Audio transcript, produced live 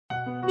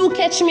You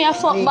catch me a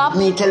fuck, Bob.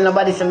 Me tell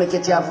nobody say me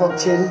catch you a fuck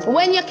chin.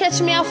 When you catch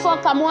me a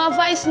fuck, I'm one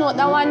voice note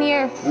that 1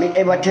 year. Me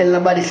ever tell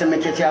nobody say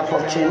me catch you a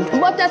fuck chin.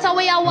 But that's how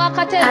way I walk,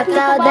 I tell people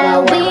thought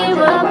about that we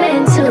were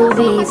meant to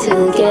be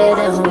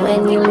together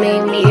when you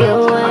made me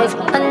your wife.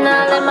 And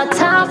now that my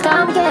talk,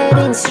 I'm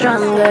getting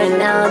stronger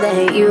now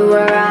that you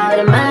were out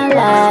of my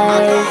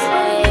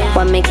life.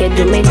 What make you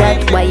do me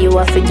that? Why you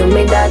have to do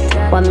me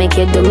that? What make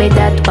you do me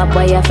that?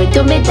 Papa, you have to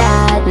do me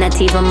that?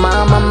 Not even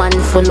mama, man,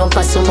 full up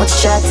of so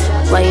much chat.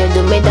 Why you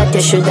do me that?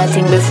 You should have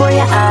think before you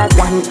act.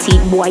 One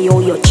teeth boy, oh,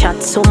 you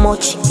chat so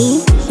much,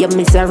 eh? You're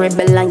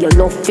miserable and you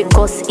love fi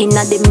cuss.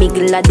 Inna the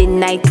middle of the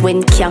night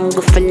when can't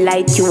go for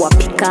light, you a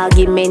pick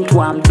argument,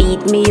 one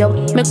beat me up.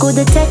 Me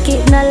coulda take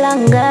it no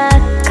longer,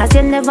 cause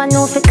you never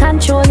know fi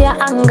control your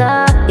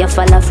anger. You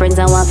follow friends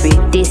and want fi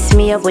diss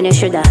me up when you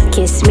shoulda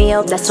kiss me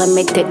up. That's why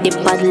me take the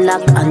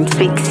padlock and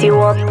fix you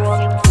up.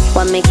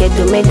 What make you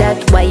do me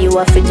that? Why you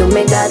have to do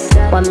me that?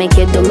 What make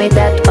you do me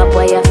that?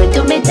 Papa, you have to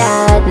do me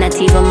that? Not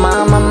even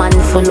mama, man,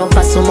 full up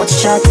of so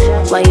much chat.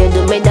 Why you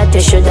do me that?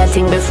 You should have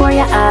think before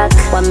you act.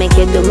 What make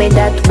you do me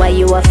that? Why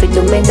you have to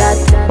do me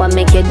that? What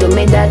make you do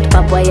me that?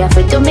 Papa, you have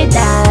to do me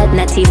that?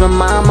 Not even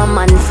mama,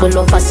 man, full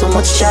up of so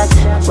much chat.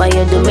 Why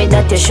you do me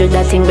that? You should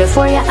have think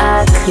before you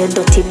act. You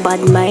dirty bad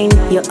mind,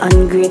 you're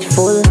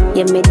ungrateful.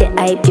 You made the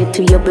hype you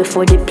to you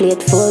before the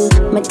plate full.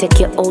 Me take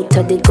you out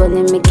of the gun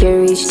and make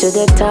you reach to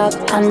the top.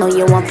 I know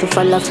you want to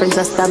follow friends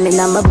and stab me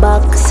on my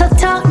back. So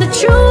talk the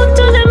truth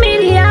to the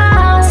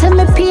media. Send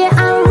me pay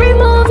and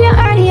remove your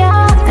earlier.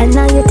 And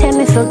now you take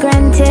me for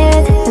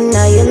granted. And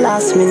now you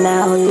lost me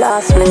now,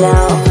 lost me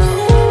now.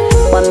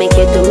 What make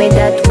you do me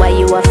that? Why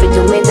you have to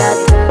do me that?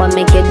 What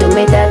make you do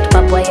me that?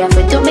 Papa, you have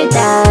to do me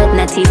that?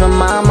 Not even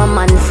mama,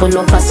 man, full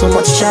up of so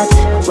much chat.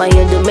 Why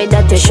you do me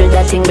that? You should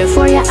have think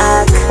before you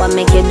act. What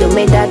make you do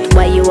me that?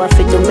 Why you have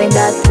to do me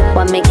that?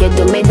 What make you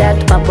do me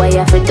that? Papa, you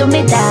have to do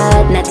me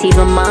that? Not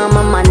even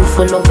mama, man,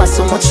 full up of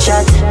so much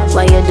chat.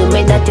 Why you do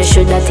me that? You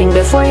should have think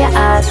before you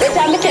act. the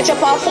time you catch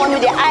up on phone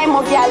with your I'm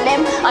of your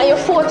them, and you're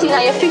 14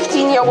 and you're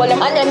 15-year-old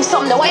them, and them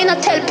something. Why you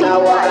not tell people?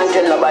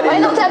 Why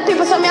you not tell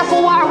people some you have to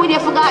war with you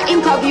for that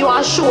interview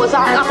and shows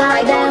and I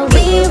thought that I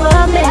we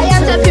were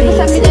meant tell to people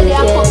some be that they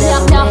are fuck me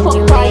up, they are together fuck when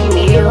you by made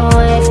me me. your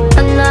wife.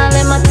 And now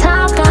that my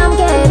talk, I'm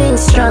getting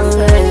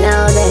stronger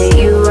now that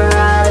you were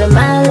out of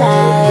my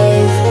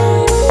life.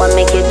 What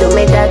make you do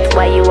me that?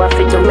 Why you have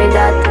to do me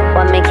that?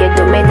 What make you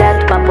do me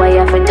that? Papa, you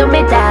have to do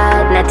me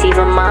that? Not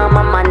even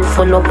mama, man,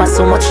 full up of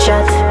so much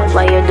chat.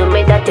 Why you do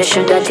me that? You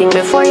should have think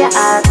before you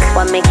act.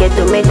 What make you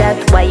do me that?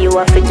 Why you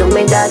have to do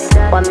me that?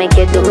 What make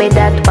you do me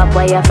that?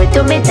 Papa, you have to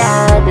do me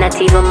that? Not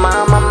even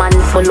mama, man,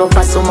 full up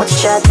of so much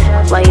chat.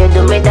 Why you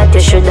do me that? You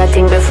should have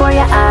think before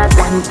you act.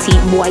 One teeth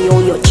boy,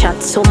 oh, you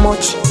chat so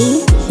much, eh?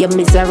 You're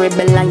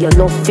miserable and you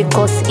love fi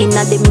cuss.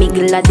 Inna the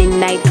middle of the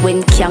night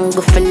when can't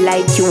go for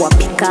light, you a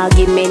pick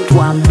argument,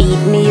 one beat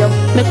me up.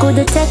 Me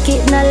coulda take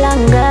it no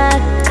longer,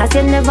 cause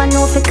you never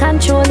know fi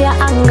control your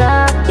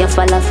anger. You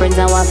follow friends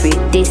and want fi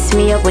diss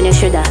me up when you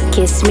shoulda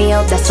kiss me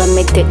up. That's why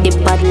me take the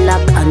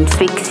padlock and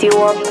fix you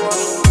up.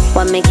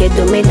 What make you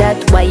do me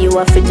that? Why you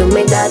have to do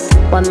me that?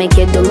 What make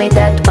you do me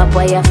that?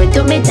 Papa, you have to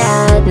do me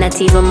that?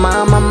 Not even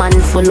mama, man,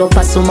 full up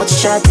of so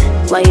much chat.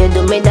 Why you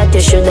do me that?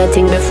 You should have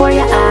think before you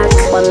act.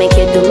 What make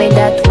you do me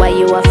that? Why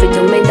you have to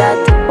do me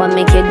that? What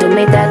make you do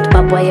me that?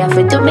 Papa, you have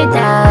to do me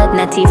that?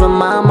 Not even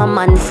mama,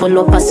 man, full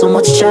up of so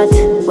much chat.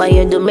 Why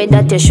you do me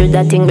that? You should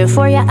have think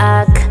before you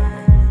act.